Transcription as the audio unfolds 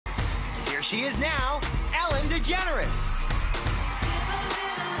Here she is now, Ellen DeGeneres.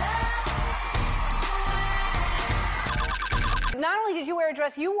 Not only did you wear a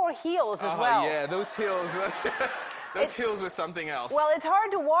dress, you wore heels as well. Yeah, those heels. Those heels were something else. Well, it's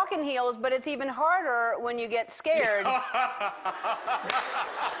hard to walk in heels, but it's even harder when you get scared.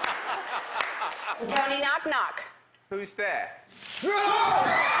 Tony, knock, knock. Who's there? Please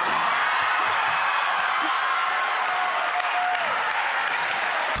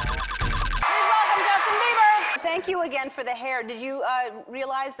welcome Justin Bieber. Thank you again for the hair. Did you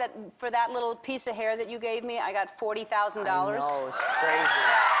realize that for that little piece of hair that you gave me, I got $40,000? I know, it's crazy.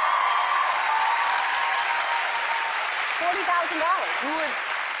 $40,000.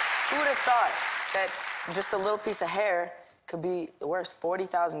 Who would have thought that just a little piece of hair could be the worst?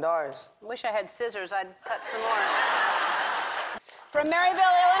 $40,000. Wish I had scissors. I'd cut some more. From Maryville,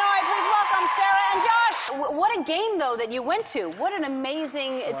 Illinois, please welcome Sarah and Josh. What a game, though, that you went to. What an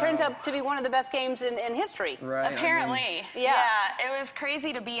amazing... It turns out to be one of the best games in history. Right. Apparently. Yeah. It was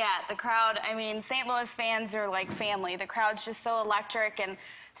crazy to be at. The crowd, I mean, St. Louis fans are like family. The crowd's just so electric, and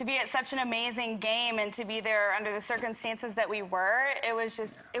to be at such an amazing game and to be there under the circumstances that we were, it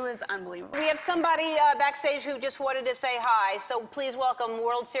was unbelievable. We have somebody backstage who just wanted to say hi, so please welcome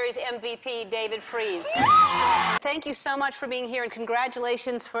World Series MVP David Freese. Thank you so much for being here, and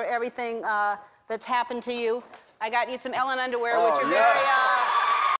congratulations for everything that's happened to you. I got you some Ellen underwear, which are very...